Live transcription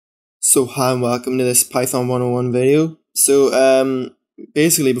So hi and welcome to this Python 101 video.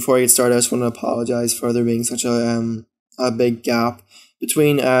 Basically before I get started, I just want to apologize for there being such a big gap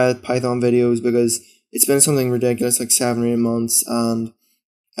between Python videos, because it's been something ridiculous like 7 or 8 months, and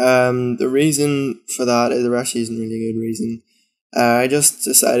the reason for that is there actually isn't really a good reason. I just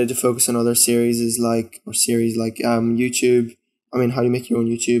decided to focus on other series like YouTube. I mean, how to make your own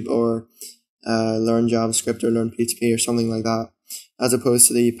YouTube, or learn JavaScript or learn PHP or something like that, as opposed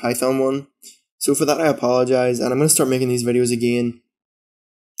to the Python one. So for that I apologize, and I'm going to start making these videos again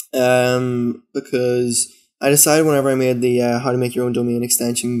because I decided whenever I made the how to make your own domain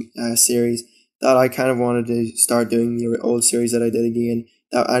extension series that I kind of wanted to start doing the old series that I did again.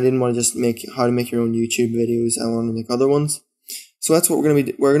 That I didn't want to just make how to make your own YouTube videos, I wanted to make other ones. So that's what we're going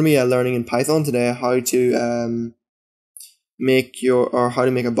to be learning in Python today, how to how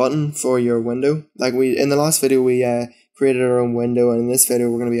to make a button for your window. Like in the last video we created our own window, and in this video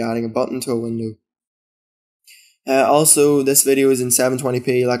we're going to be adding a button to a window. Also, this video is in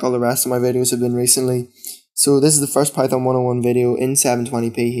 720p like all the rest of my videos have been recently. So this is the first Python 101 video in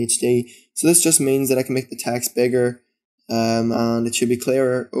 720p HD. So this just means that I can make the text bigger and it should be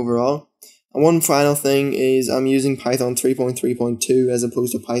clearer overall. And one final thing is I'm using Python 3.3.2 as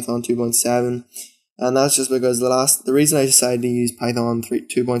opposed to Python 2.7. And that's just because the reason I decided to use Python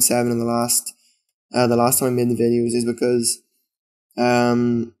 2.7 in the last time I made the videos is because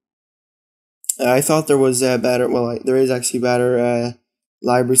I thought there was there is actually better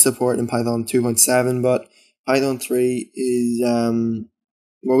library support in Python 2.7, but Python 3 is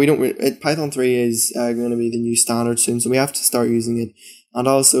Python 3 is going to be the new standard soon, so we have to start using it. And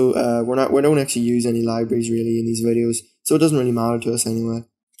also we don't actually use any libraries really in these videos, so it doesn't really matter to us anyway.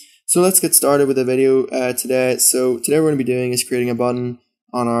 So let's get started with the video today. So today what we're going to be doing is creating a button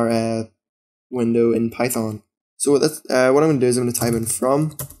on our window in Python. So what I'm going to do is I'm going to type in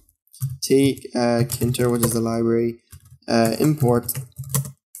from tkinter, which is the library, import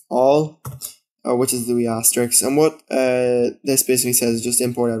all, which is the wee asterisk. And what this basically says is just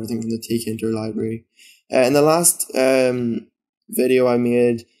import everything from the tkinter library. In the last video I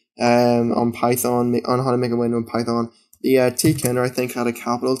made on Python, on how to make a window in Python, the tkinter I think had a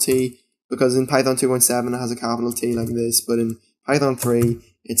capital T, because in Python 2.7 it has a capital T like this, but in Python 3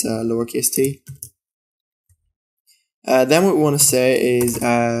 it's a lowercase t. Then what we want to say is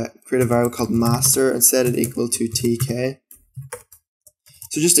create a variable called master and set it equal to tk.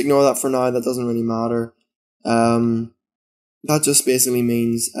 So just ignore that for now, that doesn't really matter. That just basically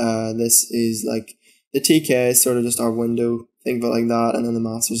means this is like the tk is sort of just our window, think of it like that, and then the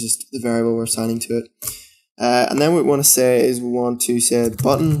master is just the variable we're assigning to it. And then what we want to say is we want to say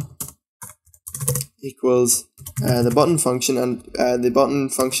button equals the button function, and the button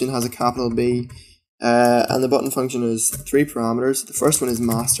function has a capital B, and the button function has 3 parameters. The first one is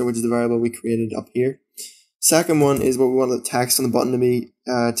master, which is the variable we created up here. Second one is what we want the text on the button to be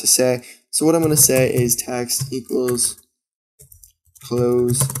to say. So what I'm going to say is text equals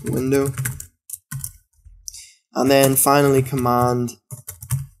close window, and then finally command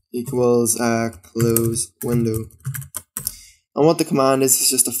equals close window. And what the command is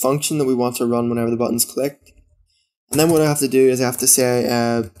just a function that we want to run whenever the button's clicked. And then what I have to do is I have to say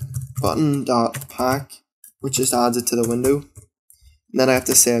button.pack, which just adds it to the window. And then I have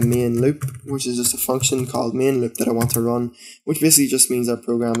to say main loop, which is just a function called main loop that I want to run, which basically just means our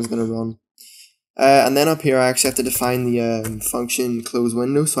program is going to run. And then up here I actually have to define the function close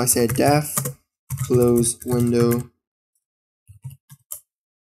window. So I say def close window.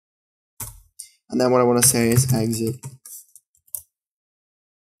 And then what I want to say is exit.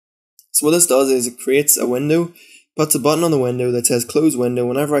 So what this does is it creates a window, puts a button on the window that says close window.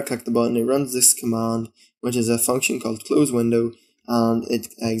 Whenever I click the button, it runs this command, which is a function called close window, and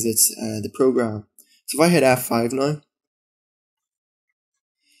it exits the program. So if I hit F5 now,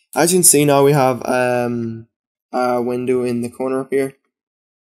 as you can see now we have a window in the corner up here.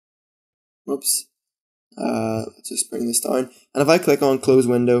 Whoops. Let's just bring this down. And if I click on close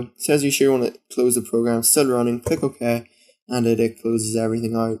window, it says you sure want to close the program, still running, click OK, and it closes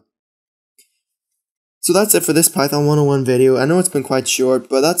everything out. So that's it for this Python 101 video. I know it's been quite short,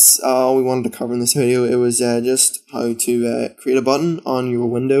 but that's all we wanted to cover in this video. It was just how to create a button on your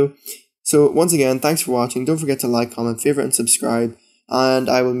window. So once again, thanks for watching. Don't forget to like, comment, favorite, and subscribe. And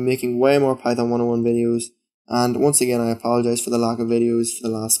I will be making way more Python 101 videos. And once again, I apologize for the lack of videos for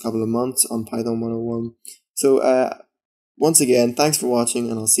the last couple of months on Python 101. So once again, thanks for watching,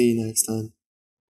 and I'll see you next time.